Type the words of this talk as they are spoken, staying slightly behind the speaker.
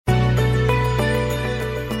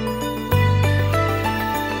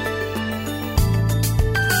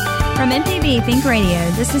From MPB Think Radio,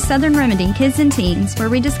 this is Southern Remedy Kids and Teens, where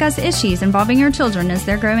we discuss issues involving your children as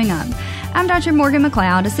they're growing up. I'm Dr. Morgan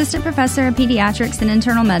McLeod, Assistant Professor of Pediatrics and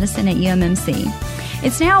Internal Medicine at UMMC.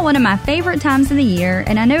 It's now one of my favorite times of the year,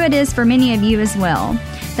 and I know it is for many of you as well.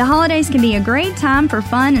 The holidays can be a great time for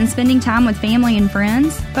fun and spending time with family and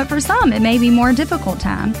friends, but for some it may be a more difficult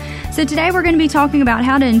time. So today we're going to be talking about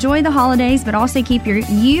how to enjoy the holidays, but also keep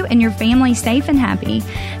you and your family safe and happy.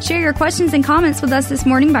 Share your questions and comments with us this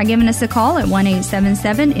morning by giving us a call at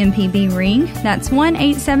 1-877-MPB-RING. That's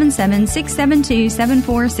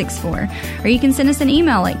 1-877-672-7464. Or you can send us an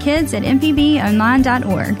email at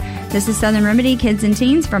kids@mpbonline.org. This is Southern Remedy Kids and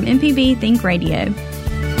Teens from MPB Think Radio.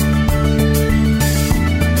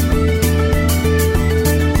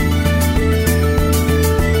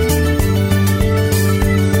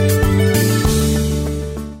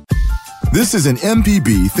 This is an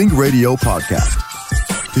MPB Think Radio podcast.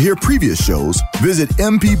 To hear previous shows, visit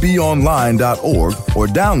mpbonline.org or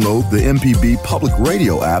download the MPB Public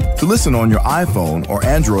Radio app to listen on your iPhone or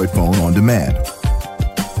Android phone on demand.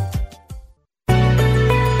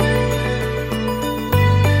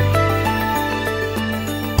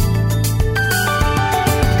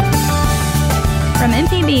 From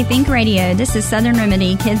MPB Think Radio, this is Southern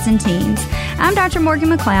Remedy Kids and Teens. I'm Dr. Morgan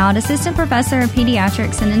McLeod, Assistant Professor of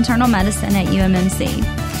Pediatrics and Internal Medicine at UMMC.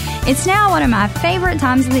 It's now one of my favorite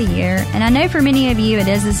times of the year, and I know for many of you it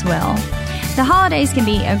is as well. The holidays can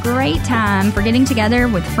be a great time for getting together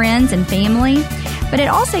with friends and family, but it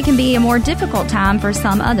also can be a more difficult time for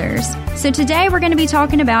some others. So today we're going to be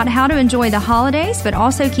talking about how to enjoy the holidays, but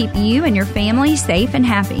also keep you and your family safe and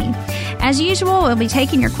happy. As usual, we'll be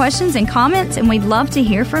taking your questions and comments, and we'd love to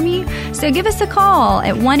hear from you. So give us a call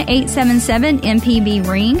at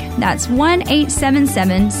 1-877-MPB-RING. That's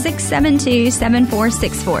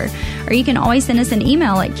 1-877-672-7464. Or you can always send us an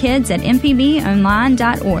email at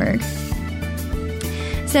kids@mpbonline.org.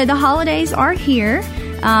 So the holidays are here.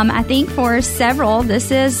 I think for several,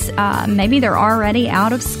 this is maybe they're already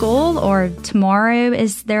out of school, or tomorrow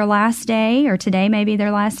is their last day, or today may be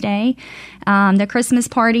their last day. The Christmas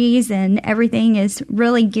parties and everything is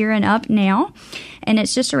really gearing up now, and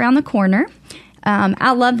it's just around the corner.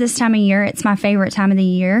 I love this time of year. It's my favorite time of the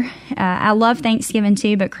year. I love Thanksgiving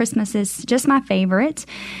too, but Christmas is just my favorite.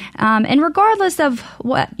 And regardless of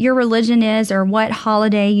what your religion is or what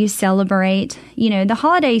holiday you celebrate, you know, the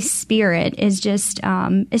holiday spirit is just,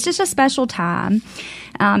 it's just a special time.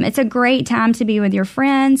 It's a great time to be with your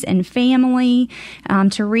friends and family,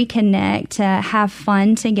 to reconnect, to have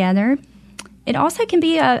fun together. It also can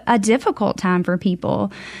be a difficult time for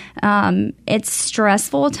people. It's a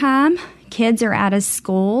stressful time. Kids are out of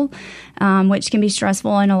school, which can be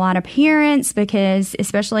stressful in a lot of parents, because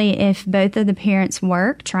especially if both of the parents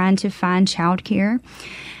work, trying to find childcare,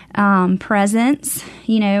 presents.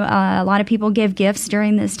 You know, a lot of people give gifts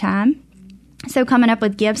during this time. So coming up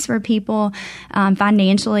with gifts for people,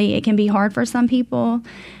 financially, it can be hard for some people.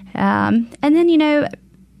 And then, you know,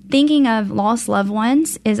 thinking of lost loved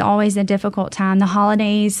ones is always a difficult time. The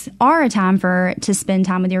holidays are a time to spend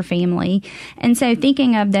time with your family. And so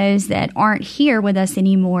thinking of those that aren't here with us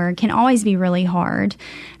anymore can always be really hard.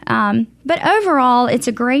 But overall, it's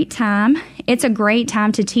a great time. It's a great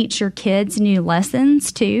time to teach your kids new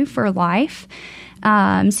lessons, too, for life.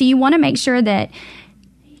 So you want to make sure that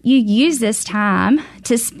you use this time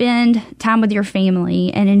to spend time with your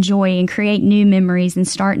family and enjoy and create new memories and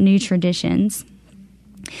start new traditions.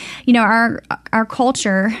 You know, our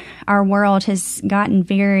culture, our world has gotten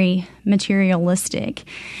very materialistic.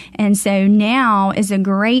 And so now is a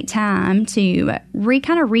great time to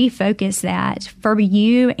kind of refocus that for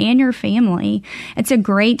you and your family. It's a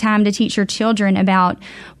great time to teach your children about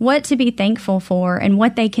what to be thankful for and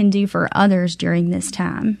what they can do for others during this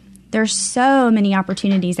time. There's so many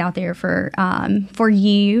opportunities out there for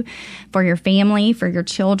you, for your family, for your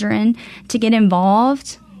children to get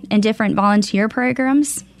involved in different volunteer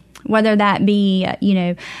programs, whether that be, you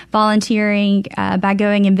know, volunteering by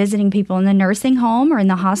going and visiting people in the nursing home or in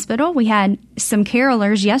the hospital. We had some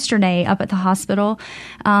carolers yesterday up at the hospital,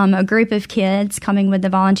 a group of kids coming with the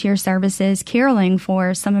volunteer services, caroling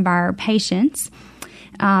for some of our patients.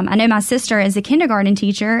 I know my sister is a kindergarten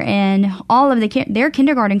teacher, and all of their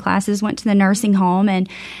kindergarten classes went to the nursing home and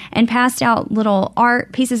passed out little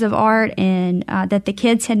pieces of art and that the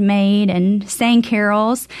kids had made and sang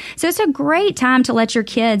carols. So it's a great time to let your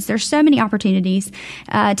kids, there's so many opportunities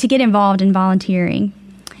to get involved in volunteering.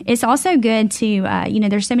 It's also good to,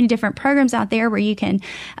 there's so many different programs out there where you can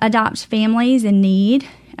adopt families in need.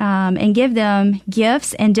 And give them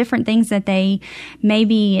gifts and different things that they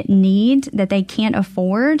maybe need that they can't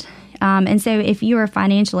afford. And so if you are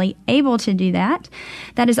financially able to do that,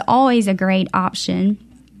 that is always a great option.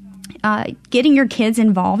 Getting your kids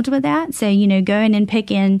involved with that. So, going and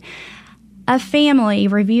picking a family,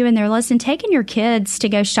 reviewing their list, and taking your kids to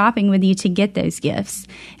go shopping with you to get those gifts.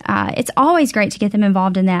 It's always great to get them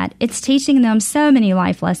involved in that. It's teaching them so many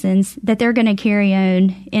life lessons that they're going to carry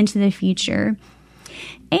on into the future.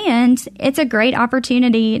 And it's a great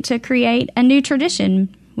opportunity to create a new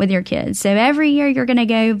tradition with your kids. So every year you're going to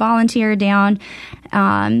go volunteer down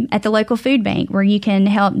at the local food bank where you can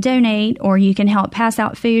help donate, or you can help pass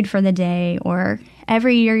out food for the day, or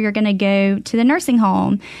every year you're going to go to the nursing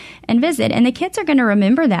home and visit. And the kids are going to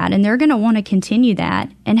remember that, and they're going to want to continue that.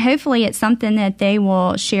 And hopefully it's something that they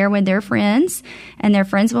will share with their friends, and their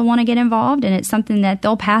friends will want to get involved, and it's something that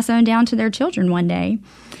they'll pass on down to their children one day.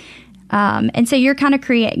 And so you're kind of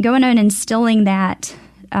going on and instilling that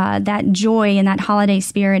joy and that holiday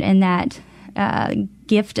spirit and that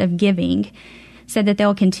gift of giving, so that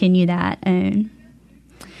they'll continue that. And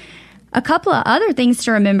a couple of other things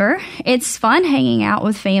to remember: it's fun hanging out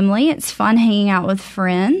with family, it's fun hanging out with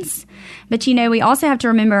friends, but we also have to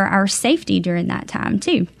remember our safety during that time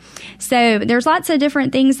too. So there's lots of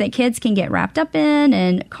different things that kids can get wrapped up in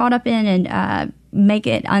and caught up in and make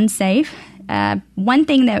it unsafe. One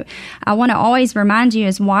thing that I want to always remind you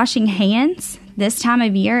is washing hands. This time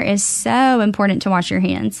of year is so important to wash your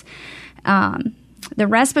hands. The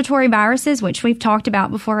respiratory viruses, which we've talked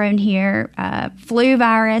about before in here, flu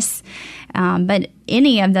virus, but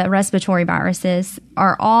any of the respiratory viruses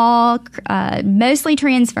are all mostly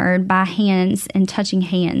transferred by hands and touching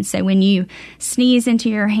hands. So when you sneeze into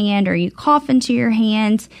your hand or you cough into your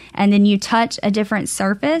hand and then you touch a different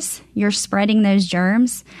surface, you're spreading those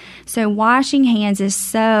germs. So washing hands is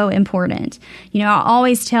so important. I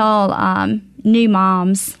always tell new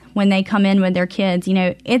moms when they come in with their kids,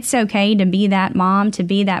 it's okay to be that mom, to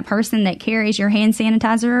be that person that carries your hand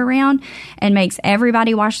sanitizer around and makes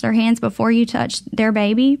everybody wash their hands before you touch their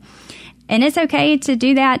baby. And it's okay to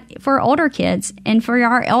do that for older kids and for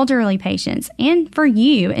our elderly patients and for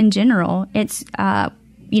you in general. It's,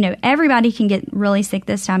 everybody can get really sick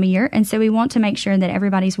this time of year. And so we want to make sure that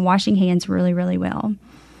everybody's washing hands really, really well.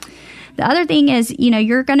 The other thing is,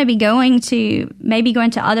 you're going to be going to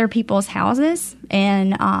other people's houses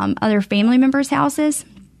and other family members' houses.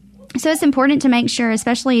 So it's important to make sure,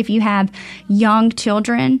 especially if you have young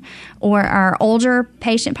children or our older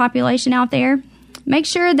patient population out there, make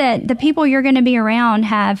sure that the people you're going to be around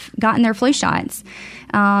have gotten their flu shots.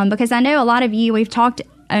 Because I know a lot of you, we've talked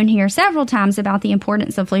on here several times about the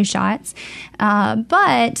importance of flu shots,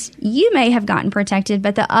 but you may have gotten protected,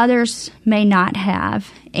 but the others may not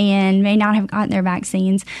have and may not have gotten their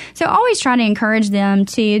vaccines. So always try to encourage them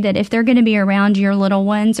too, that if they're going to be around your little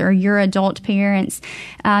ones or your adult parents,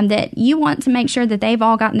 that you want to make sure that they've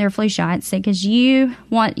all gotten their flu shots, because you've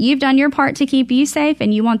done your part to keep you safe,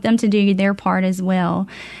 and you want them to do their part as well,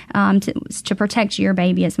 to protect your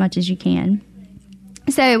baby as much as you can.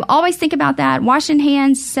 So always think about that. Washing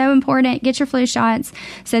hands, so important. Get your flu shots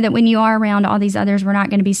so that when you are around all these others, we're not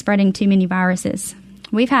going to be spreading too many viruses.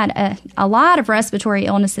 We've had a lot of respiratory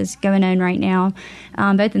illnesses going on right now,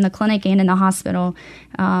 both in the clinic and in the hospital.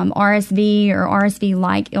 RSV or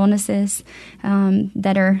RSV-like illnesses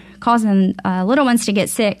that are causing little ones to get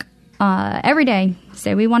sick every day.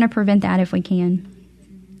 So we want to prevent that if we can.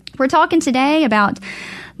 We're talking today about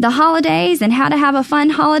the holidays and how to have a fun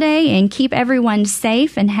holiday and keep everyone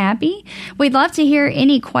safe and happy. We'd love to hear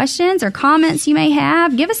any questions or comments you may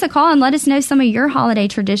have. Give us a call and let us know some of your holiday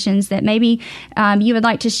traditions that maybe you would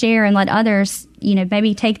like to share, and let others,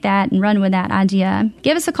 maybe take that and run with that idea.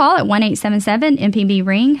 Give us a call at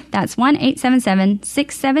 1-877-MPB-RING. That's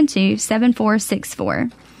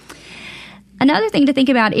 1-877-672-7464. Another thing to think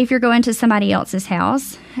about if you're going to somebody else's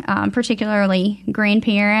house, particularly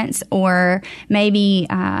grandparents or maybe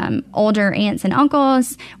older aunts and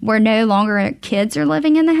uncles where no longer kids are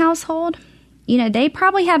living in the household, they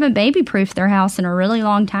probably haven't baby-proofed their house in a really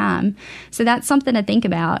long time. So that's something to think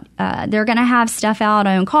about. They're going to have stuff out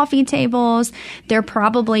on coffee tables. They're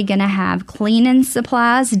probably going to have cleaning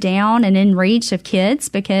supplies down and in reach of kids,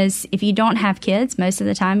 because if you don't have kids, most of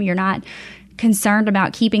the time you're not concerned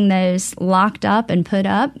about keeping those locked up and put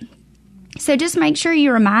up. So just make sure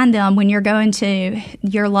you remind them when you're going to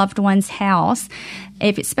your loved one's house,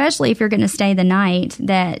 especially if you're going to stay the night,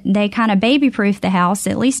 that they kind of baby-proof the house,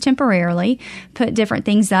 at least temporarily, put different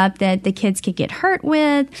things up that the kids could get hurt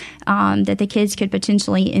with, that the kids could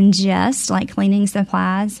potentially ingest, like cleaning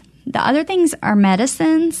supplies. The other things are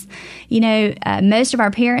medicines. Most of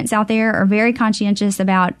our parents out there are very conscientious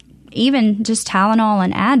about even just Tylenol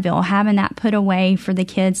and Advil, having that put away for the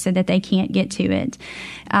kids so that they can't get to it.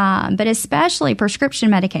 But especially prescription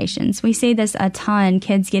medications. We see this a ton,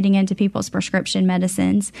 kids getting into people's prescription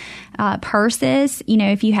medicines. Purses,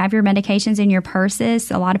 if you have your medications in your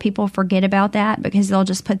purses, a lot of people forget about that because they'll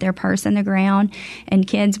just put their purse in the ground, and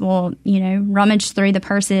kids will, rummage through the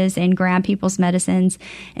purses and grab people's medicines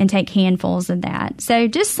and take handfuls of that. So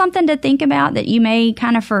just something to think about that you may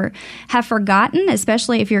kind of have forgotten,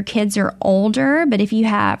 especially if your kids are older. But if you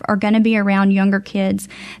are going to be around younger kids,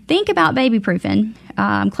 think about baby proofing.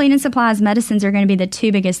 Cleaning supplies, medicines are going to be the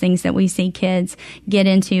two biggest things that we see kids get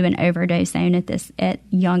into and overdose on at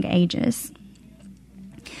young ages.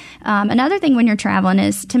 Another thing when you're traveling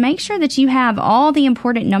is to make sure that you have all the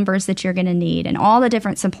important numbers that you're going to need and all the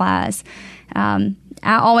different supplies. I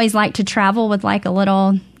always like to travel with like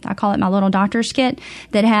I call it my little doctor's kit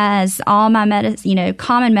that has all my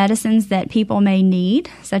common medicines that people may need,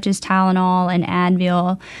 such as Tylenol and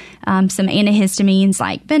Advil, some antihistamines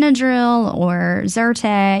like Benadryl or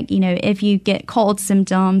Zyrtec. If you get cold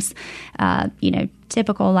symptoms,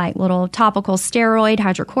 typical like little topical steroid,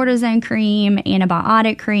 hydrocortisone cream,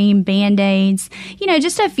 antibiotic cream, Band-Aids,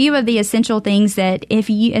 just a few of the essential things that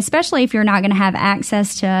especially if you're not going to have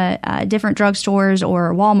access to different drugstores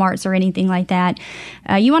or Walmarts or anything like that,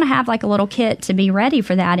 you want to have like a little kit to be ready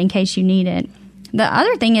for that in case you need it. The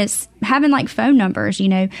other thing is having like phone numbers,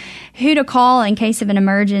 who to call in case of an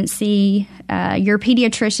emergency. Your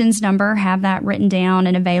pediatrician's number, have that written down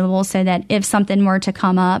and available so that if something were to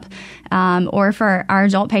come up, or for our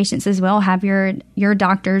adult patients as well, have your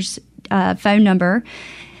doctor's phone number.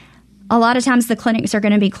 A lot of times the clinics are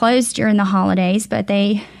going to be closed during the holidays, but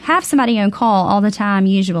they have somebody on call all the time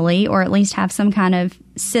usually, or at least have some kind of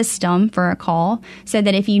system for a call so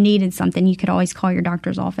that if you needed something, you could always call your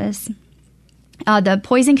doctor's office. The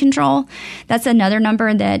poison control, that's another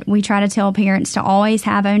number that we try to tell parents to always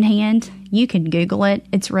have on hand. You can Google it.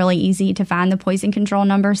 It's really easy to find the poison control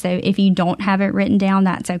number. So if you don't have it written down,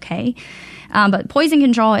 that's okay. But poison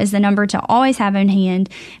control is the number to always have on hand.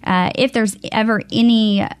 If there's ever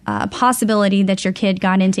any possibility that your kid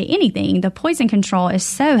got into anything, the poison control is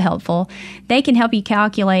so helpful. They can help you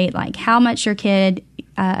calculate like how much your kid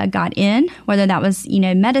got in, whether that was,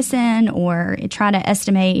 medicine, or try to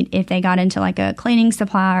estimate if they got into like a cleaning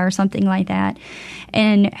supply or something like that,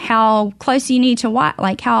 and how close you need to watch,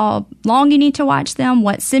 like how long you need to watch them,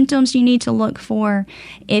 what symptoms you need to look for.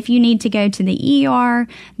 If you need to go to the ER,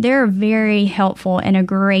 they're very helpful and a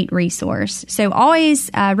great resource. So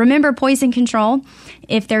always remember poison control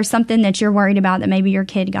if there's something that you're worried about that maybe your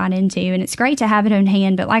kid got into, and it's great to have it on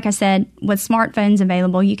hand. But like I said, with smartphones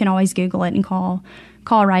available, you can always Google it and call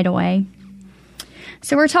right away.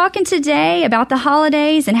 So we're talking today about the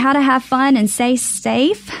holidays and how to have fun and stay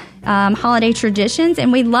safe, holiday traditions,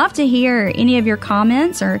 and we'd love to hear any of your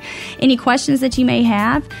comments or any questions that you may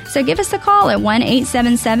have. So give us a call at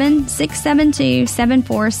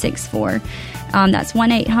 1-877-672-7464. That's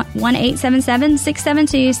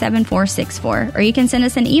 1-877-672-7464. Or you can send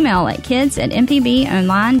us an email at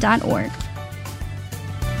kids@mpbonline.org.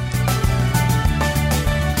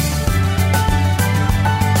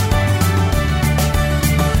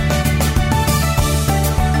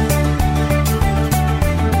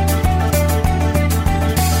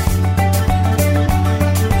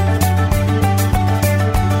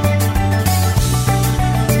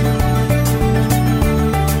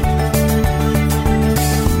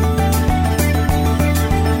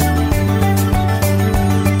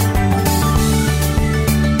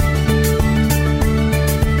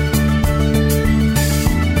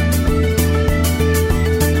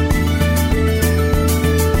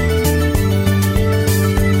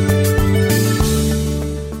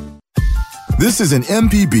 This is an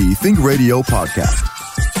MPB Think Radio podcast.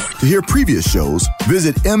 To hear previous shows,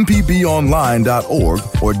 visit mpbonline.org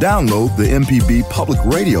or download the MPB Public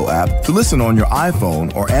Radio app to listen on your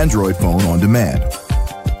iPhone or Android phone on demand.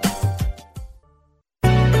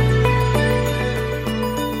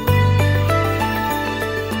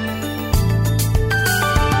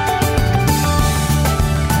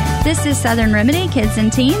 This is Southern Remedy Kids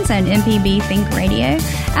and Teens on MPB Think Radio.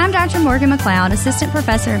 I'm Dr. Morgan McLeod, Assistant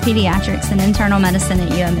Professor of Pediatrics and Internal Medicine at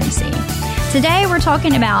UMOC. Today we're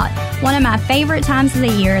talking about one of my favorite times of the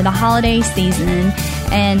year, the holiday season,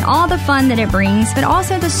 and all the fun that it brings, but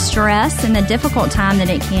also the stress and the difficult time that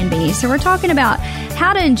it can be. So we're talking about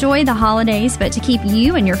how to enjoy the holidays, but to keep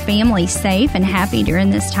you and your family safe and happy during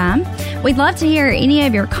this time. We'd love to hear any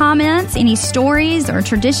of your comments, any stories or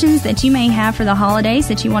traditions that you may have for the holidays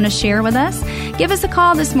that you want to share with us. Give us a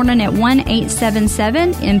call this morning at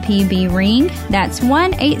 1-877-MPB-RING. That's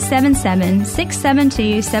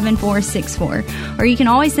 1-877-672-7464. Or you can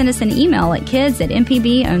always send us an email at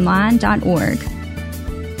kids@mpbonline.org.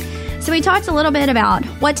 So we talked a little bit about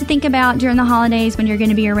what to think about during the holidays when you're going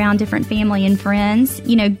to be around different family and friends.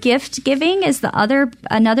 You know, gift giving is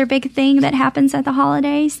another big thing that happens at the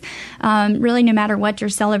holidays. Really, no matter what you're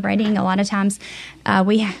celebrating, a lot of times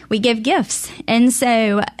we give gifts. And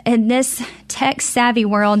so in this tech-savvy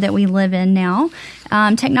world that we live in now,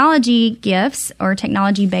 technology gifts or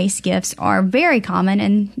technology-based gifts are very common,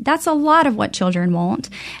 and that's a lot of what children want.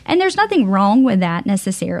 And there's nothing wrong with that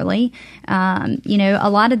necessarily. A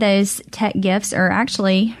lot of those tech gifts are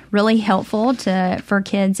actually really helpful for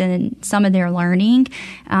kids in some of their learning.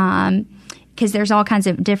 Because there's all kinds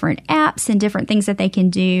of different apps and different things that they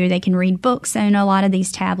can do. They can read books on a lot of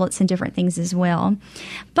these tablets and different things as well.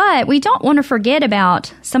 But we don't want to forget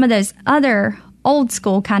about some of those other old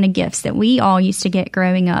school kind of gifts that we all used to get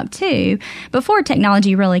growing up too, before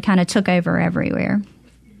technology really kind of took over everywhere.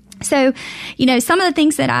 So, some of the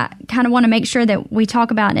things that I kind of want to make sure that we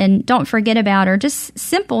talk about and don't forget about are just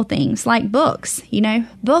simple things like books.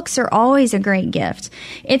 Books are always a great gift.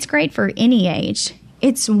 It's great for any age.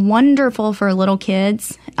 It's wonderful for little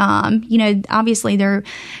kids. Obviously they're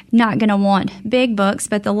not going to want big books,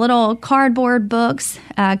 but the little cardboard books,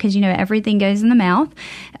 because, everything goes in the mouth.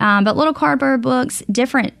 But little cardboard books,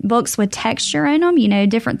 different books with texture in them,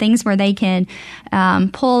 different things where they can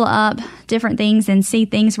pull up different things and see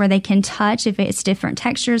things where they can touch if it's different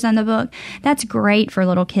textures on the book. That's great for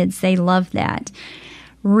little kids. They love that.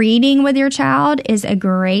 Reading with your child is a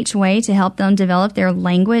great way to help them develop their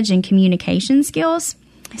language and communication skills.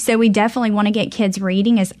 So we definitely want to get kids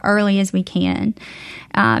reading as early as we can.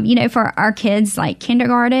 For our kids like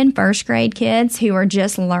kindergarten, first grade kids who are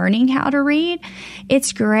just learning how to read,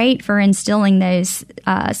 it's great for instilling those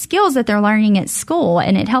skills that they're learning at school,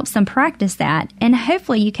 and it helps them practice that. And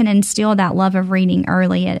hopefully you can instill that love of reading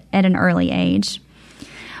early at an early age.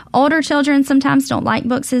 Older children sometimes don't like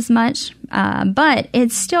books as much, but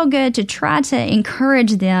it's still good to try to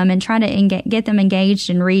encourage them and try to get them engaged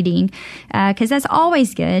in reading, because that's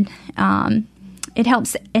always good. It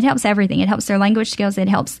helps everything. It helps their language skills. It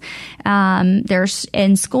helps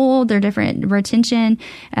in school, their different retention.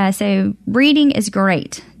 So reading is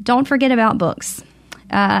great. Don't forget about books.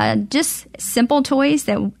 Just simple toys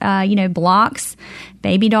that, blocks,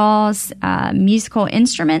 baby dolls, musical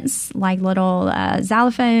instruments like little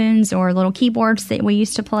xylophones or little keyboards that we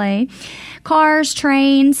used to play, cars,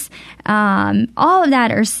 trains, all of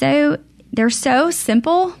that they're so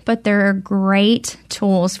simple, but they're great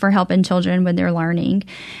tools for helping children with their learning.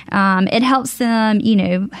 It helps them,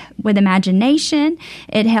 with imagination.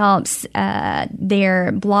 It helps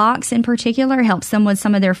their blocks in particular, helps them with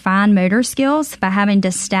some of their fine motor skills by having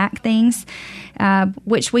to stack things,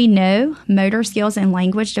 which we know motor skills and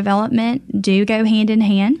language development do go hand in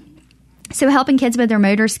hand. So helping kids with their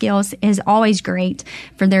motor skills is always great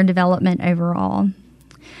for their development overall.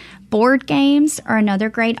 Board games are another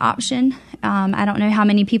great option. I don't know how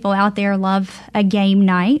many people out there love a game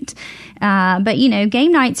night, but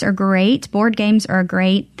game nights are great. Board games are a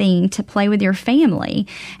great thing to play with your family,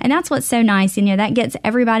 and that's what's so nice. That gets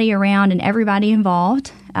everybody around and everybody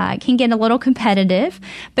involved. It can get a little competitive,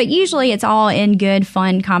 but usually it's all in good,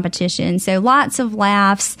 fun competition. So lots of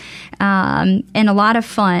laughs and a lot of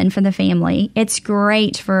fun for the family. It's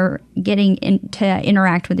great for getting to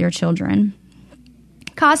interact with your children.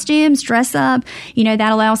 Costumes, dress up,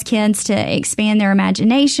 that allows kids to expand their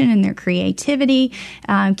imagination and their creativity,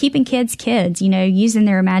 keeping kids, using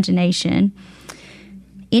their imagination.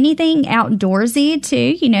 Anything outdoorsy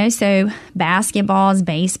too, so basketballs,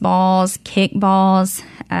 baseballs, kickballs,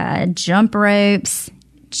 jump ropes.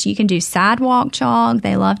 You can do sidewalk chalk.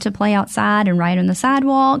 They love to play outside and write on the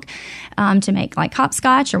sidewalk to make like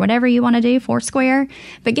hopscotch or whatever you want to do, Foursquare.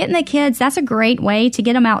 But getting the kids, that's a great way to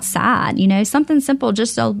get them outside. Something simple,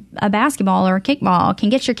 just a basketball or a kickball can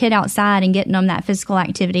get your kid outside and getting them that physical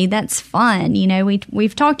activity. That's fun.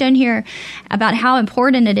 We've talked in here about how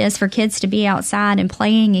important it is for kids to be outside and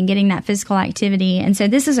playing and getting that physical activity. And so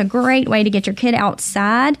this is a great way to get your kid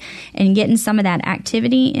outside and getting some of that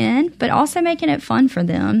activity in, but also making it fun for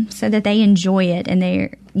them so that they enjoy it and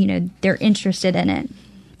they're interested in it.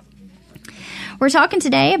 We're talking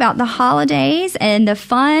today about the holidays and the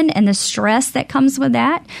fun and the stress that comes with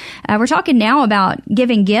that. We're talking now about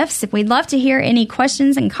giving gifts. We'd love to hear any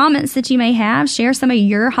questions and comments that you may have. Share some of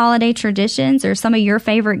your holiday traditions or some of your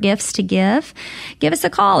favorite gifts to give. Give us a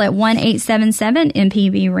call at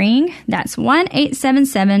 1-877-MPB-RING. That's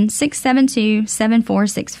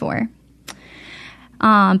 1-877-672-7464.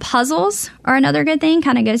 Puzzles are another good thing.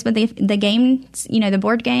 Kind of goes with the games, the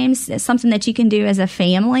board games. It's something that you can do as a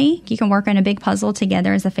family. You can work on a big puzzle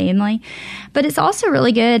together as a family. But it's also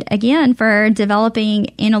really good, again, for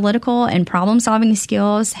developing analytical and problem-solving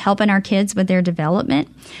skills, helping our kids with their development.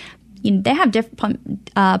 They have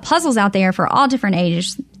different puzzles out there for all different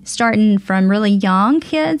ages, starting from really young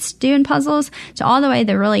kids doing puzzles to all the way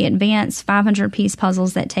to really advanced 500-piece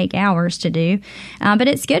puzzles that take hours to do. But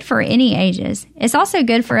it's good for any ages. It's also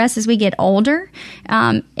good for us as we get older.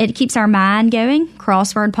 It keeps our mind going.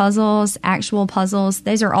 Crossword puzzles, actual puzzles,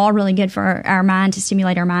 those are all really good for our mind, to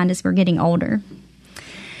stimulate our mind as we're getting older.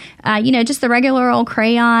 Just the regular old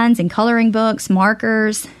crayons and coloring books,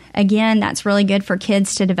 markers. Again, that's really good for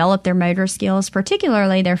kids to develop their motor skills,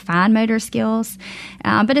 particularly their fine motor skills,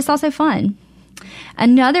 but it's also fun.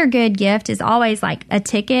 Another good gift is always like a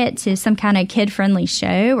ticket to some kind of kid-friendly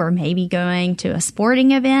show, or maybe going to a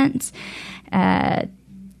sporting event that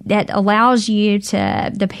allows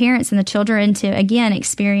the parents and the children to, again,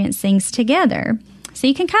 experience things together. So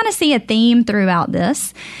you can kind of see a theme throughout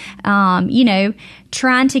this.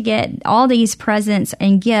 Trying to get all these presents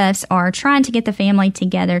and gifts are trying to get the family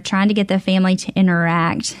together, trying to get the family to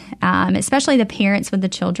interact, especially the parents with the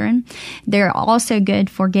children. They're also good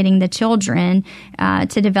for getting the children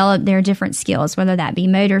to develop their different skills, whether that be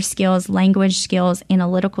motor skills, language skills,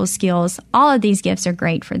 analytical skills. All of these gifts are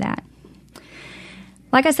great for that.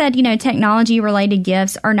 Like I said, technology-related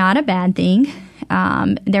gifts are not a bad thing.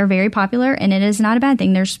 They're very popular, and it is not a bad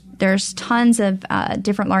thing. There's tons of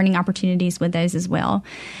different learning opportunities with those as well.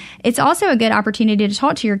 It's also a good opportunity to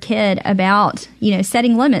talk to your kid about,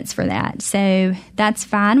 setting limits for that. So that's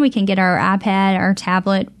fine. We can get our iPad, our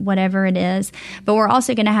tablet, whatever it is, but we're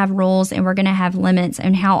also going to have rules, and we're going to have limits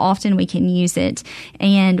on how often we can use it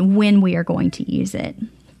and when we are going to use it.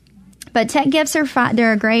 But tech gifts are fine.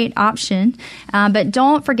 They're a great option, but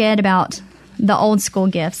don't forget about the old school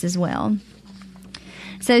gifts as well.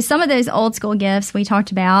 So some of those old school gifts we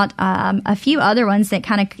talked about, a few other ones that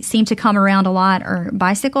kind of seem to come around a lot are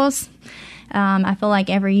bicycles. I feel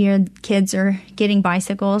like every year kids are getting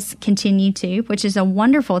bicycles, continue to, which is a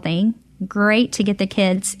wonderful thing. Great to get the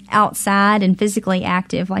kids outside and physically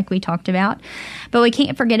active like we talked about. But we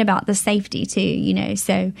can't forget about the safety too,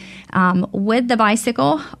 So with the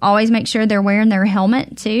bicycle, always make sure they're wearing their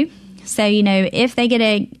helmet too. So, if they get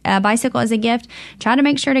a bicycle as a gift, try to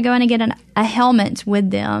make sure to go in and get a helmet with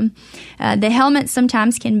them. The helmet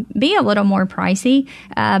sometimes can be a little more pricey,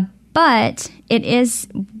 but it is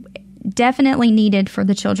definitely needed for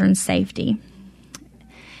the children's safety.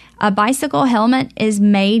 A bicycle helmet is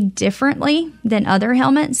made differently than other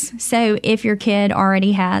helmets. So if your kid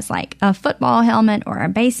already has like a football helmet or a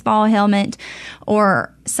baseball helmet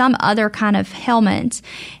or some other kind of helmet,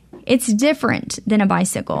 it's different than a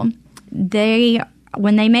bicycle.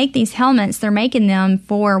 When they make these helmets, they're making them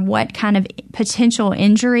for what kind of potential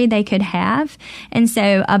injury they could have. And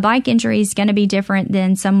so a bike injury is going to be different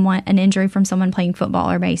than an injury from someone playing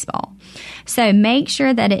football or baseball. So make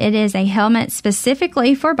sure that it is a helmet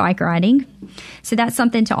specifically for bike riding. So that's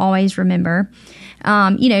something to always remember.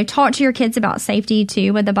 Talk to your kids about safety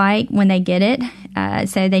too with the bike when they get it.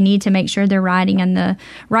 So they need to make sure they're riding on the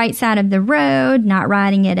right side of the road, not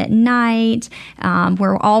riding it at night.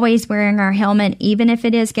 We're always wearing our helmet, even if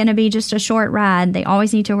it is going to be just a short ride. They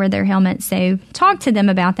always need to wear their helmet. So talk to them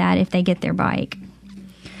about that if they get their bike.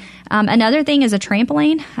 Another thing is a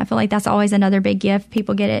trampoline. I feel like that's always another big gift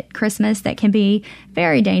people get at Christmas that can be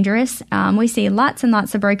very dangerous. We see lots and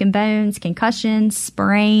lots of broken bones, concussions,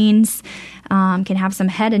 sprains, can have some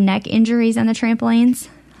head and neck injuries on the trampolines.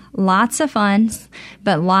 Lots of fun,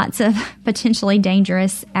 but lots of potentially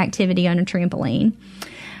dangerous activity on a trampoline.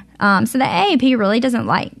 So the AAP really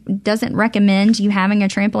doesn't recommend you having a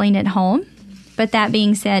trampoline at home. But that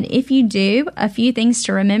being said, if you do, a few things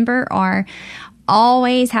to remember are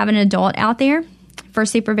always have an adult out there for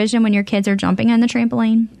supervision when your kids are jumping on the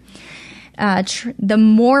trampoline. The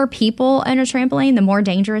more people on a trampoline, the more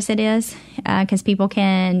dangerous it is because people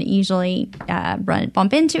can usually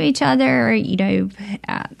bump into each other.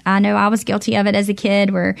 I know I was guilty of it as a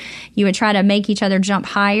kid where you would try to make each other jump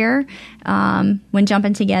higher when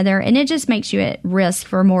jumping together, and it just makes you at risk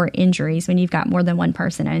for more injuries when you've got more than one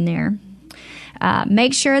person on there.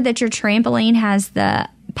 Make sure that your trampoline has the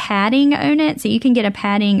padding on it, so you can get a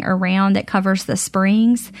padding around that covers the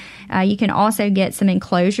springs. You can also get some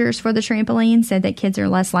enclosures for the trampoline so that kids are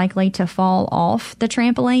less likely to fall off the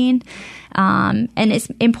trampoline. And it's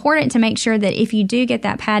important to make sure that if you do get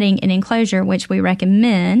that padding and enclosure, which we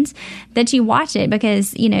recommend, that you watch it,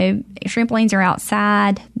 because, trampolines are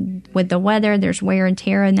outside with the weather. There's wear and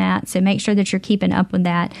tear in that. So make sure that you're keeping up with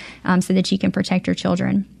that so that you can protect your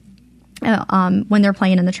children when they're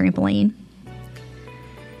playing in the trampoline.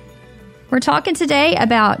 We're talking today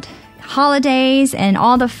about holidays and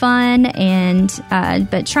all the fun,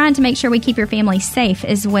 but trying to make sure we keep your family safe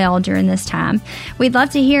as well during this time. We'd love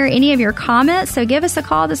to hear any of your comments, so give us a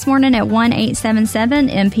call this morning at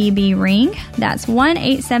 1-877-MPB-RING. That's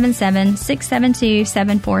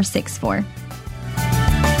 1-877-672-7464.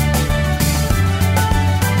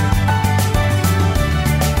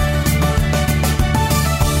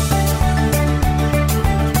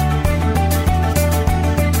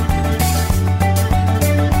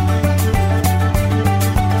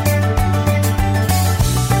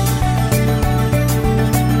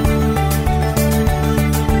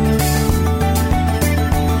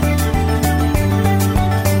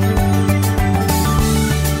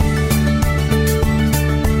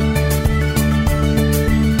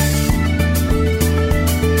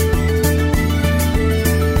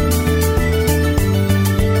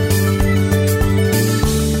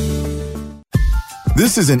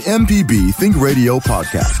 This is an MPB Think Radio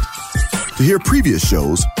podcast. To hear previous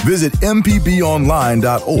shows, visit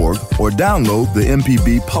mpbonline.org or download the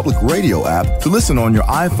MPB Public Radio app to listen on your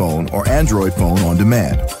iPhone or Android phone on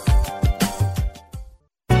demand.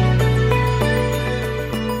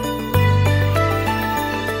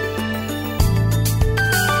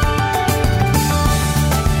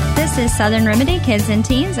 This is Southern Remedy Kids and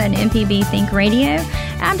Teens on MPB Think Radio.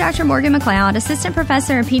 I'm Dr. Morgan McLeod, Assistant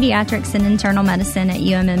Professor of Pediatrics and Internal Medicine at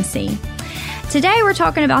UMMC. Today we're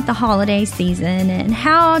talking about the holiday season and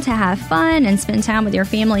how to have fun and spend time with your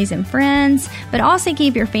families and friends, but also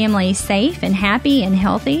keep your family safe and happy and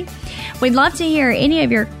healthy. We'd love to hear any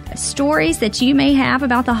of your stories that you may have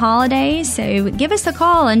about the holidays, so give us a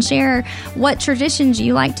call and share what traditions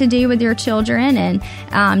you like to do with your children and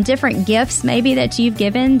different gifts maybe that you've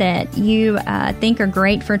given that you think are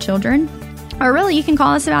great for children. Or really, you can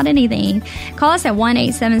call us about anything. Call us at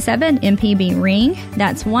 1-877-MPB-RING.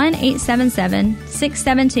 That's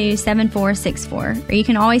 1-877-672-7464. Or you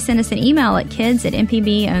can always send us an email at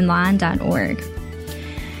kids@mpbonline.org.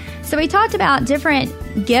 So we talked about different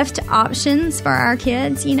gift options for our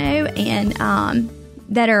kids, and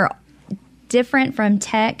that are different from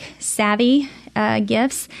tech-savvy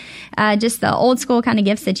gifts, just the old school kind of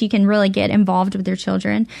gifts that you can really get involved with your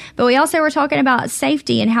children. But we also were talking about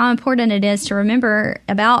safety and how important it is to remember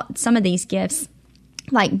about some of these gifts,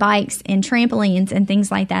 like bikes and trampolines and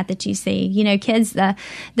things like that you see. Kids, the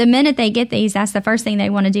minute they get these, that's the first thing they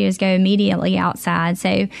want to do is go immediately outside.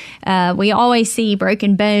 So we always see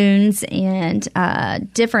broken bones and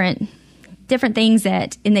different things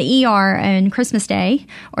that in the ER on Christmas Day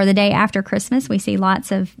or the day after Christmas, we see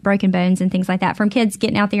lots of broken bones and things like that from kids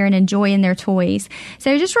getting out there and enjoying their toys.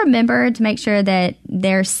 So just remember to make sure that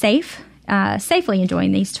they're safely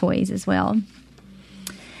enjoying these toys as well.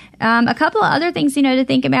 A couple of other things, to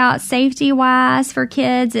think about safety-wise for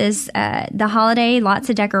kids is the holiday, lots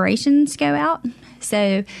of decorations go out.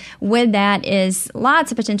 So with that is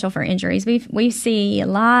lots of potential for injuries. We see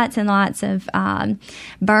lots and lots of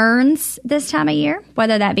burns this time of year,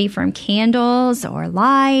 whether that be from candles or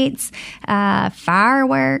lights,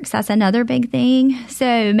 fireworks. That's another big thing.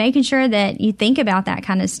 So making sure that you think about that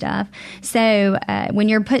kind of stuff. So when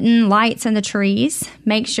you're putting lights in the trees,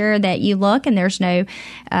 make sure that you look and there's no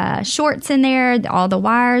shorts in there. All the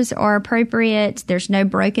wires are appropriate. There's no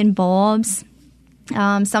broken bulbs.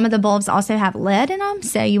 Some of the bulbs also have lead in them,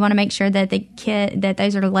 so you want to make sure that that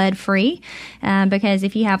those are lead free, because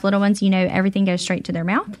if you have little ones, everything goes straight to their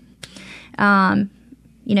mouth.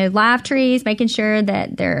 Live trees, making sure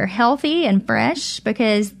that they're healthy and fresh,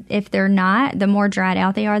 because if they're not, the more dried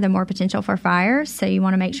out they are, the more potential for fires. So you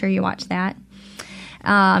want to make sure you watch that.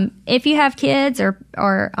 If you have kids or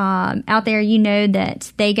out there,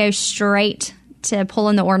 that they go straight to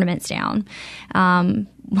pulling the ornaments down.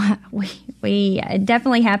 It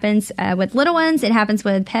definitely happens with little ones. It happens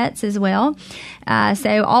with pets as well.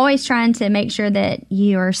 So always trying to make sure that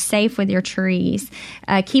you are safe with your trees.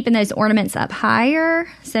 Keeping those ornaments up higher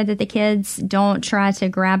so that the kids don't try to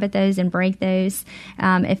grab at those and break those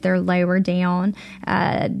if they're lower down.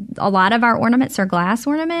 A lot of our ornaments are glass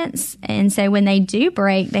ornaments, and so when they do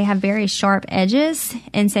break, they have very sharp edges,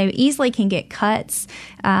 and so easily can get cuts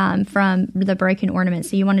from the broken ornaments.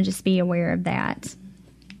 So you want to just be aware of that.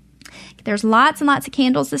 There's lots and lots of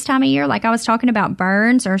candles this time of year. Like I was talking about,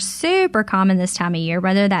 burns are super common this time of year,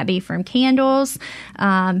 whether that be from candles.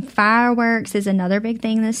 Fireworks is another big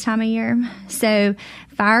thing this time of year. So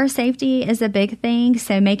fire safety is a big thing.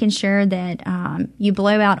 So making sure that you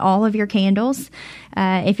blow out all of your candles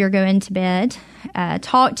if you're going to bed.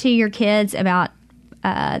 Talk to your kids about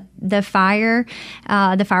the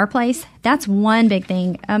fireplace. That's one big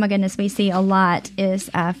thing. Oh my goodness, we see a lot is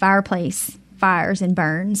fireplace fires and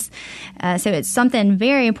burns. So it's something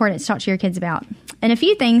very important to talk to your kids about. And a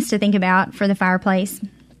few things to think about for the fireplace.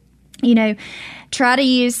 Try to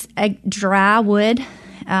use a dry wood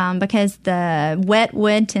because the wet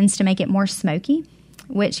wood tends to make it more smoky,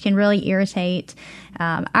 which can really irritate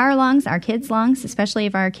our lungs, our kids' lungs, especially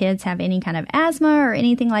if our kids have any kind of asthma or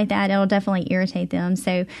anything like that. It'll definitely irritate them.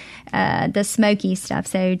 So the smoky stuff.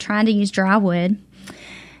 So trying to use dry wood.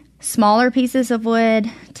 Smaller pieces of wood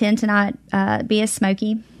tend to not be as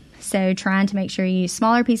smoky, so trying to make sure you use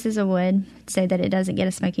smaller pieces of wood so that it doesn't get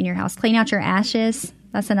as smoky in your house. Clean out your ashes.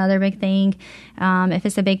 That's another big thing. If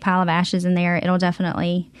it's a big pile of ashes in there, it'll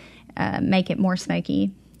definitely make it more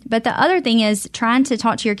smoky. But the other thing is trying to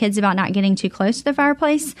talk to your kids about not getting too close to the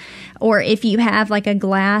fireplace, or if you have like a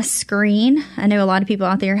glass screen. I know a lot of people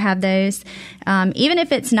out there have those. Even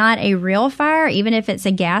if it's not a real fire, even if it's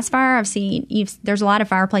a gas fire, I've seen there's a lot of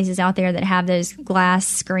fireplaces out there that have those glass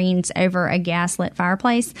screens over a gas lit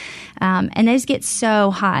fireplace, and those get so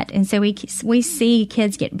hot, and so we see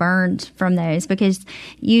kids get burned from those because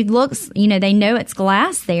they know it's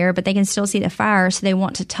glass there, but they can still see the fire, so they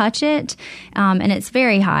want to touch it, and it's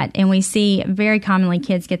very hot. And we see very commonly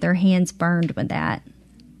kids get their hands burned with that.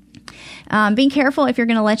 Being careful if you're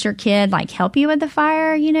going to let your kid help you with the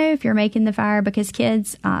fire, if you're making the fire, because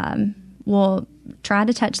kids will try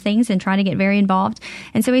to touch things and try to get very involved.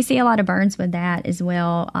 And so we see a lot of burns with that as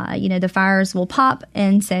well. The fires will pop,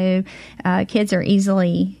 and so kids are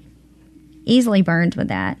easily burned with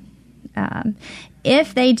that.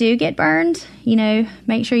 If they do get burned,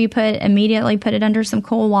 make sure you immediately put it under some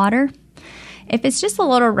cool water. If it's just a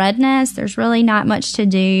little redness, there's really not much to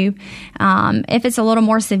do. If it's a little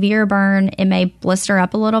more severe burn, it may blister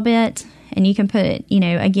up a little bit. And you can put it,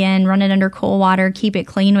 again, run it under cool water, keep it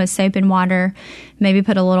clean with soap and water, maybe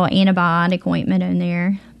put a little antibiotic ointment in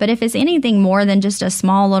there. But if it's anything more than just a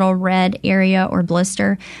small little red area or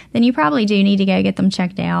blister, then you probably do need to go get them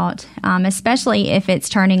checked out, especially if it's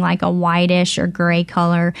turning like a whitish or gray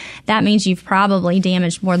color. That means you've probably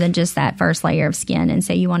damaged more than just that first layer of skin. And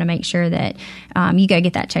so you want to make sure that you go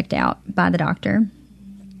get that checked out by the doctor.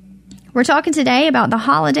 We're talking today about the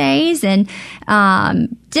holidays and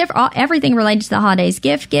everything related to the holidays,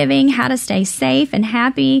 gift giving, how to stay safe and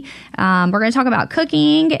happy. We're going to talk about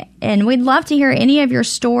cooking, and we'd love to hear any of your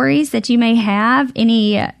stories that you may have,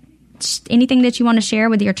 anything that you want to share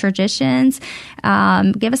with your traditions.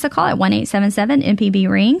 Give us a call at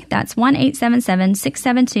 1-877-MPB-RING. That's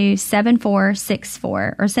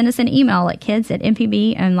 1-877-672-7464. Or send us an email at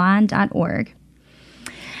kids@mpbonline.org.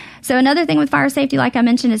 So another thing with fire safety, like I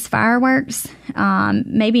mentioned, is fireworks.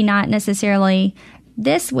 Maybe not necessarily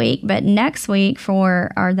this week, but next week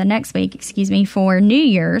for New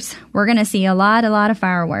Year's, we're going to see a lot of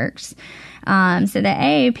fireworks. So the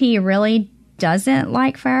AAP really doesn't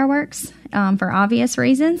like fireworks for obvious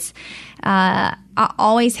reasons. I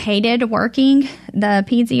always hated working the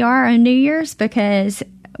PZR on New Year's because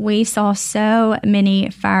we saw so many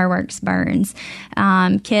fireworks burns.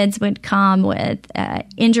 Kids would come with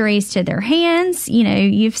injuries to their hands.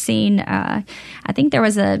 You've seen, I think there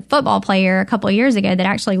was a football player a couple of years ago that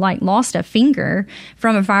actually lost a finger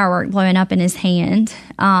from a firework blowing up in his hand.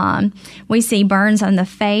 We see burns on the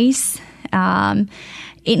face,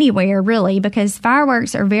 anywhere really, because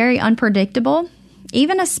fireworks are very unpredictable.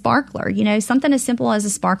 Even a sparkler, something as simple as a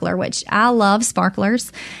sparkler, which I love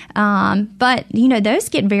sparklers. But, those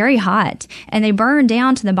get very hot and they burn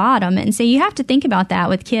down to the bottom. And so you have to think about that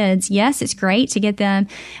with kids. Yes, it's great to get them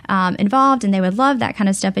involved and they would love that kind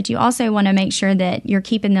of stuff, but you also want to make sure that you're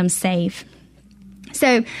keeping them safe.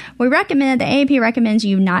 So the AAP recommends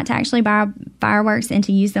you not to actually buy fireworks and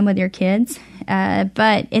to use them with your kids.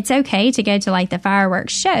 But it's okay to go to the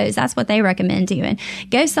fireworks shows. That's what they recommend doing.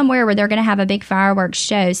 Go somewhere where they're going to have a big fireworks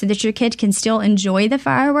show so that your kid can still enjoy the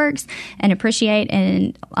fireworks and appreciate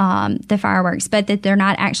the fireworks, but that they're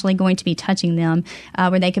not actually going to be touching them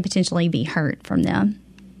where they could potentially be hurt from them.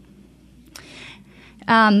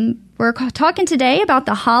 We're talking today about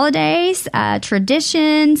the holidays,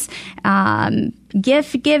 traditions,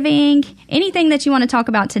 gift giving, anything that you want to talk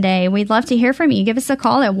about today. We'd love to hear from you. Give us a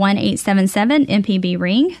call at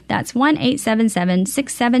 1-877-MPB-RING. That's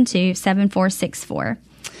 1-877-672-7464.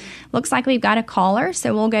 looks like we've got a caller,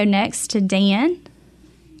 so we'll go next to Dan.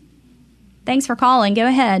 Thanks for calling. Go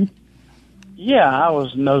ahead. Yeah, I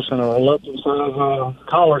was noticing a reluctance of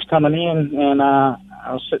callers coming in, and I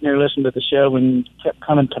was sitting there listening to the show and kept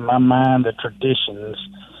coming to my mind the traditions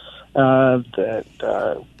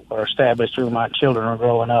that were established through my children are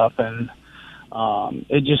growing up, and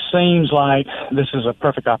it just seems like this is a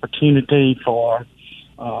perfect opportunity for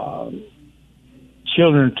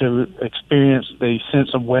children to experience the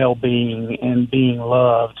sense of well-being and being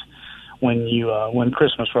loved when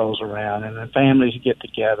Christmas rolls around and the families get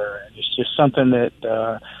together. And it's just something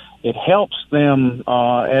that it helps them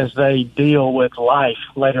as they deal with life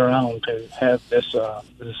later on to have this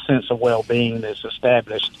sense of well-being that's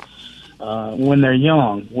established when they're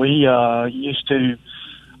young. We used to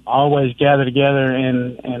always gather together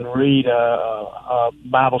and read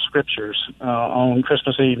Bible scriptures on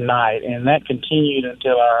Christmas Eve night, and that continued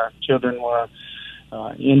until our children were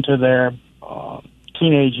into their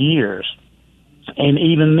teenage years. And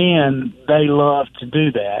even then, they loved to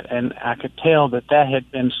do that, and I could tell that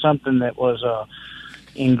had been something that was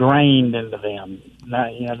ingrained into them.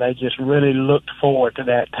 Now, they just really looked forward to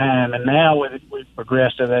that time, and now we've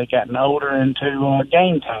progressed as they've gotten older into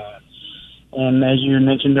game time. And as you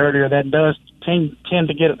mentioned earlier, that does tend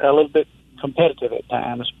to get a little bit competitive at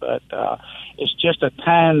times, but it's just a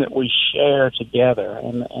time that we share together,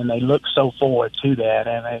 and they look so forward to that,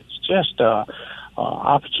 and it's just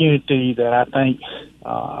opportunity that I think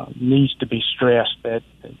needs to be stressed. That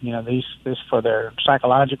this for their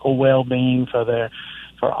psychological well-being,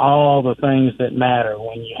 for all the things that matter.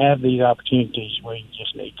 When you have these opportunities, we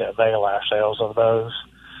just need to avail ourselves of those.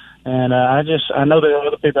 And I know there are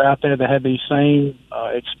other people out there that have these same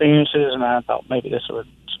experiences, and I thought maybe this would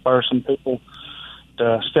spur some people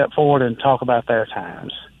to step forward and talk about their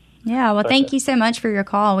times. Yeah, well, thank you so much for your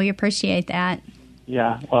call. We appreciate that.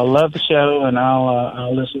 Yeah, well, I love the show, and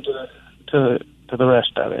I'll listen to the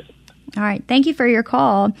rest of it. All right. Thank you for your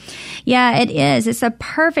call. Yeah, it is. It's a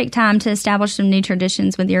perfect time to establish some new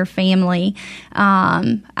traditions with your family.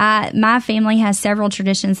 My family has several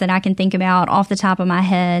traditions that I can think about off the top of my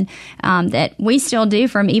head that we still do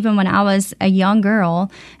from even when I was a young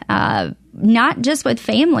girl. Not just with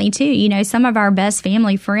family, too. Some of our best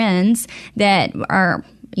family friends that are...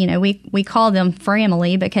 we call them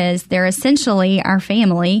family because they're essentially our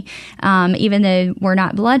family, even though we're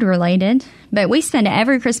not blood related. But we spend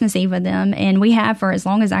every Christmas Eve with them, and we have for as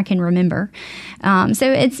long as I can remember.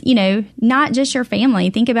 So it's, not just your family.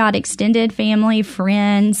 Think about extended family,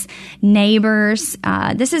 friends, neighbors.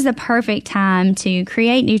 This is the perfect time to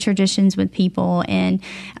create new traditions with people and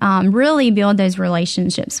really build those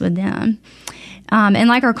relationships with them. And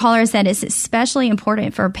like our caller said, it's especially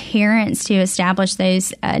important for parents to establish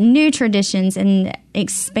those new traditions and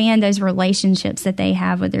expand those relationships that they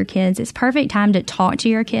have with their kids. It's perfect time to talk to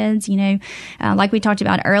your kids. Like we talked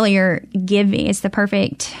about earlier, giving. It's the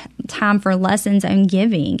perfect time for lessons on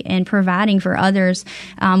giving and providing for others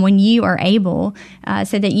when you are able,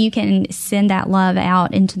 so that you can send that love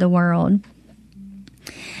out into the world.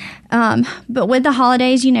 But with the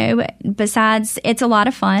holidays, besides it's a lot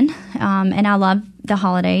of fun, and I love the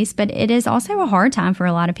holidays, but it is also a hard time for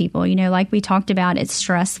a lot of people. Like we talked about, it's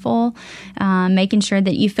stressful, making sure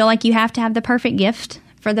that you feel like you have to have the perfect gift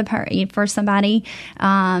for somebody.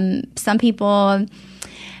 Some people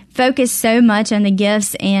focus so much on the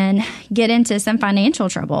gifts and get into some financial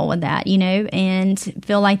trouble with that, and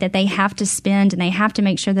feel like that they have to spend and they have to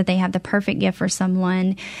make sure that they have the perfect gift for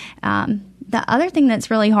someone. The other thing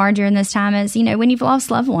that's really hard during this time is, when you've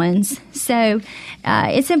lost loved ones. So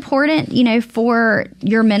it's important, for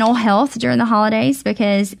your mental health during the holidays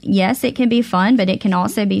because, yes, it can be fun, but it can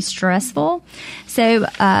also be stressful. So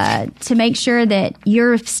to make sure that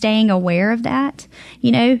you're staying aware of that,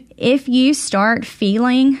 if you start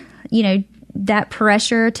feeling, that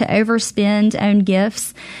pressure to overspend on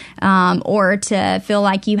gifts, or to feel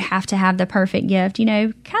like you have to have the perfect gift,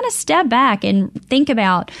 kind of step back and think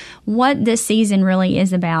about what this season really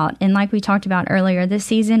is about. And like we talked about earlier, this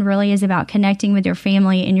season really is about connecting with your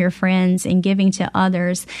family and your friends and giving to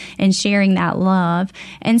others and sharing that love.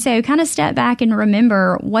 And so kind of step back and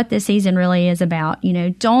remember what this season really is about.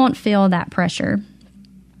 Don't feel that pressure.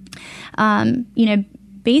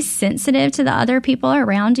 Be sensitive to the other people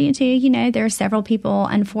around you, too. There are several people,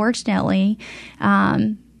 unfortunately,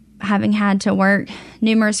 having had to work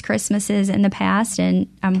numerous Christmases in the past, and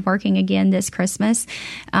I'm working again this Christmas.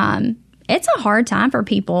 it's a hard time for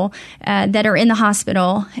people that are in the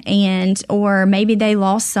hospital, or maybe they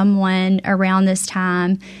lost someone around this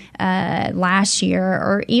time last year,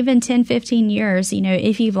 or even 10, 15 years.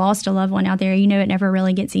 If you've lost a loved one out there, it never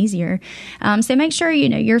really gets easier. So make sure,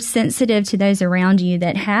 you're sensitive to those around you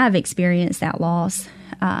that have experienced that loss.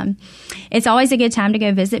 It's always a good time to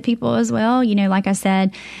go visit people as well. Like I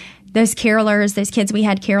said, those carolers, those kids, we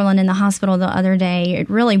had caroling in the hospital the other day. It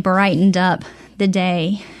really brightened up the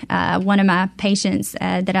day. One of my patients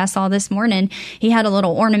that I saw this morning, he had a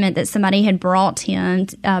little ornament that somebody had brought to him,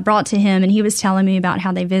 and he was telling me about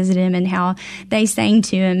how they visited him and how they sang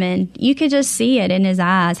to him, and you could just see it in his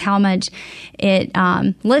eyes how much it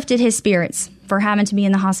lifted his spirits for having to be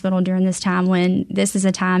in the hospital during this time, when this is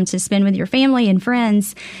a time to spend with your family and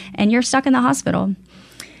friends, and you're stuck in the hospital.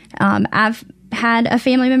 I've had a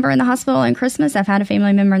family member in the hospital on Christmas. I've had a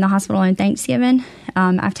family member in the hospital on Thanksgiving.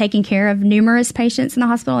 I've taken care of numerous patients in the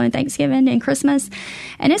hospital on Thanksgiving and Christmas,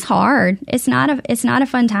 and it's hard. It's not a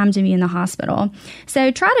fun time to be in the hospital.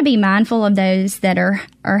 So try to be mindful of those that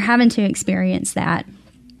are having to experience that,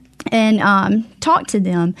 and talk to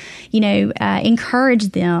them.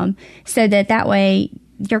 Encourage them, so that way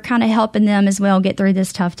you're kind of helping them as well get through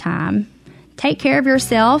this tough time. Take care of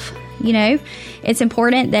yourself. It's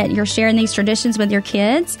important that you're sharing these traditions with your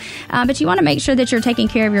kids, but you want to make sure that you're taking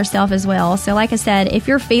care of yourself as well. So like I said, if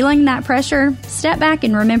you're feeling that pressure, step back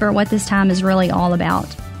and remember what this time is really all about.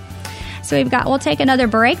 So we'll take another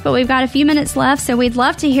break, but we've got a few minutes left, so we'd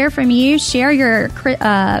love to hear from you. Share your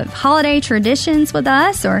holiday traditions with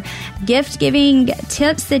us, or gift-giving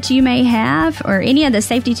tips that you may have, or any of the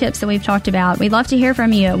safety tips that we've talked about. We'd love to hear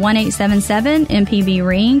from you at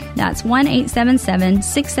 1-877-MPB-RING. That's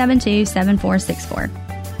 1-877-672-7464.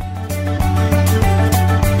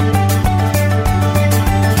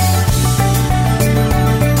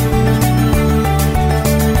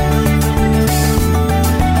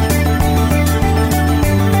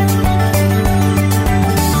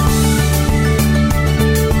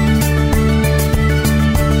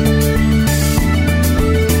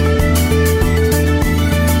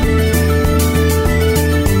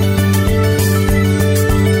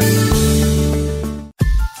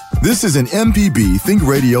 This is an MPB Think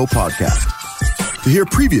Radio podcast. To hear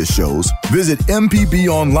previous shows, visit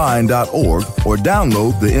mpbonline.org or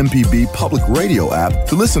download the MPB Public Radio app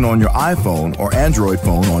to listen on your iPhone or Android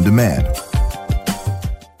phone on demand.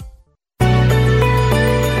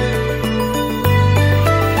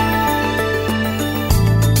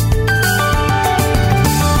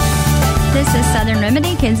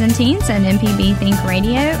 Remedy Kids and Teens and MPB Think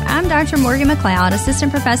Radio. I'm Dr. Morgan McLeod, Assistant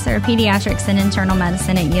Professor of Pediatrics and Internal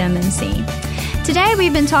Medicine at UMMC. Today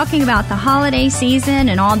we've been talking about the holiday season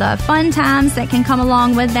and all the fun times that can come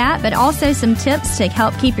along with that, but also some tips to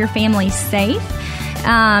help keep your family safe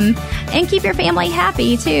and keep your family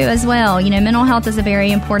happy too as well. Mental health is a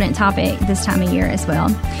very important topic this time of year as well.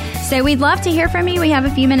 So we'd love to hear from you. We have a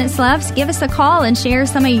few minutes left. Give us a call and share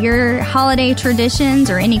some of your holiday traditions,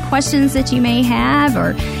 or any questions that you may have,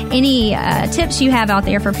 or any tips you have out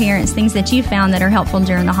there for parents, things that you found that are helpful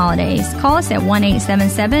during the holidays. Call us at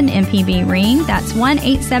 1-877-MPB-RING. That's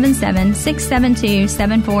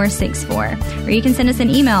 1-877-672-7464. Or you can send us an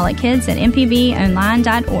email at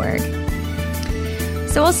kids@mpbonline.org.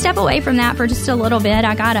 So we'll step away from that for just a little bit.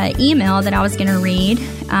 I got an email that I was going to read.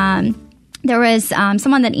 There was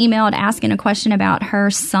someone that emailed asking a question about her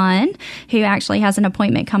son, who actually has an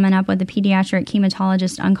appointment coming up with a pediatric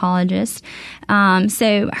hematologist oncologist.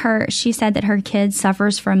 She said that her kid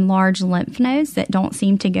suffers from large lymph nodes that don't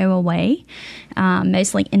seem to go away,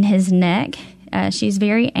 mostly in his neck. She's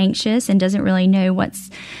very anxious and doesn't really know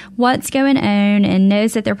what's going on, and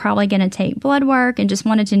knows that they're probably going to take blood work, and just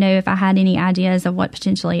wanted to know if I had any ideas of what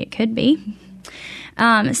potentially it could be.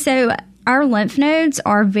 So our lymph nodes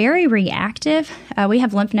are very reactive. We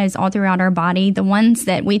have lymph nodes all throughout our body. The ones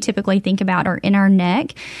that we typically think about are in our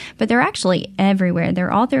neck, but they're actually everywhere.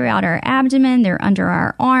 They're all throughout our abdomen. They're under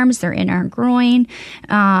our arms. They're in our groin.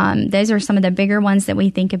 Those are some of the bigger ones that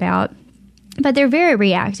we think about. But they're very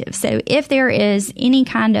reactive. So if there is any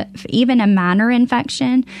kind of, even a minor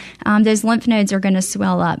infection, those lymph nodes are going to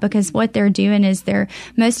swell up, because what they're doing is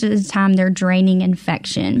most of the time they're draining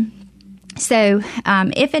infection. So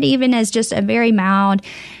if it even is just a very mild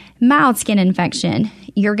skin infection,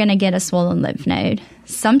 you're going to get a swollen lymph node.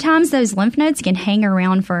 Sometimes those lymph nodes can hang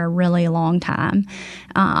around for a really long time,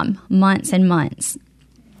 months and months.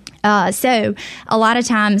 So a lot of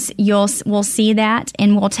times we'll see that,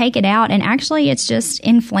 and we'll take it out, and actually it's just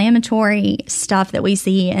inflammatory stuff that we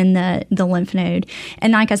see in the lymph node.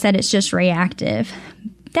 And like I said, it's just reactive.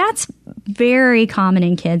 That's very common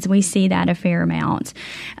in kids. We see that a fair amount.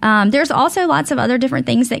 There's also lots of other different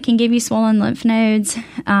things that can give you swollen lymph nodes.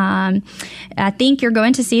 I think you're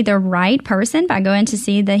going to see the right person by going to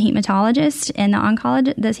see the hematologist and the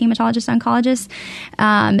hematologist-oncologist.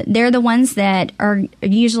 They're the ones that are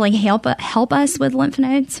usually help us with lymph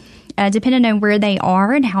nodes. Depending on where they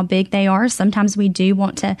are and how big they are, sometimes we do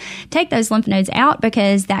want to take those lymph nodes out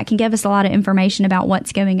because that can give us a lot of information about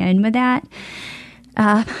what's going on with that.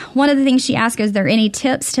 One of the things she asked, is there any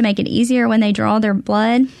tips to make it easier when they draw their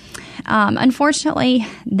blood? Unfortunately,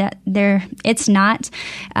 it's not.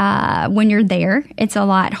 When you're there, it's a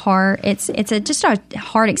lot hard. It's just a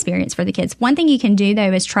hard experience for the kids. One thing you can do,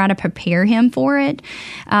 though, is try to prepare him for it.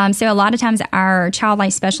 So a lot of times our child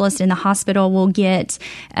life specialist in the hospital will get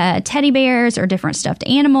teddy bears or different stuffed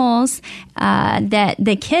animals that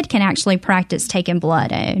the kid can actually practice taking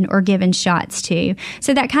blood on or giving shots to.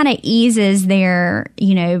 So that kind of eases their,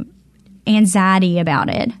 anxiety about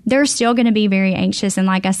it. They're still going to be very anxious. And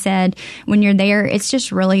like I said, when you're there, it's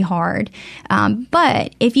just really hard.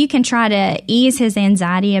 But if you can try to ease his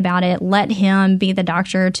anxiety about it, let him be the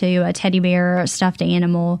doctor to a teddy bear or a stuffed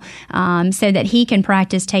animal, so that he can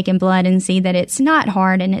practice taking blood and see that it's not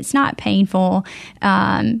hard and it's not painful.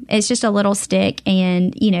 It's just a little stick.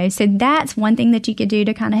 And, so that's one thing that you could do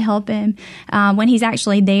to kind of help him. When he's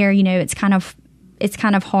actually there, it's kind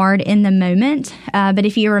of hard in the moment. But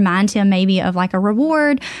if you remind him maybe of like a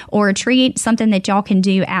reward or a treat, something that y'all can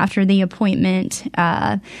do after the appointment,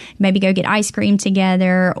 maybe go get ice cream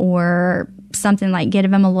together or something like give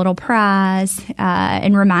him a little prize,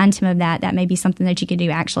 and remind him of that. That may be something that you could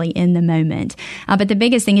do actually in the moment. But the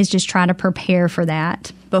biggest thing is just try to prepare for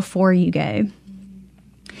that before you go.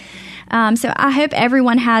 So I hope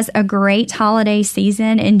everyone has a great holiday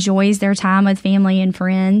season, enjoys their time with family and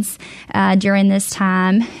friends during this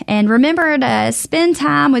time. And remember to spend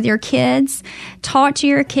time with your kids, talk to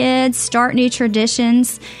your kids, start new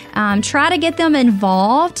traditions, try to get them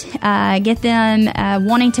involved, get them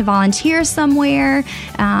wanting to volunteer somewhere,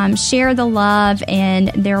 share the love and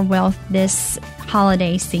their wealth this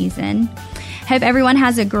holiday season. Hope everyone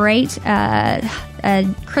has a great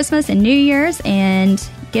Christmas and New Year's, and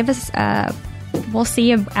give us, we'll see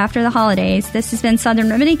you after the holidays. This has been Southern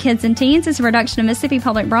Remedy Kids and Teens. It's a production of Mississippi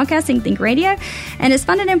Public Broadcasting Think Radio, and is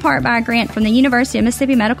funded in part by a grant from the University of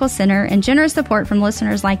Mississippi Medical Center and generous support from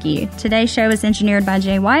listeners like you. Today's show is engineered by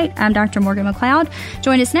Jay White. I'm Dr. Morgan McLeod.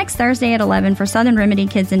 Join us next Thursday at 11 for Southern Remedy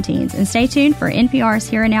Kids and Teens, and stay tuned for NPR's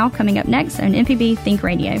Here and Now coming up next on MPB Think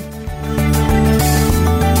Radio.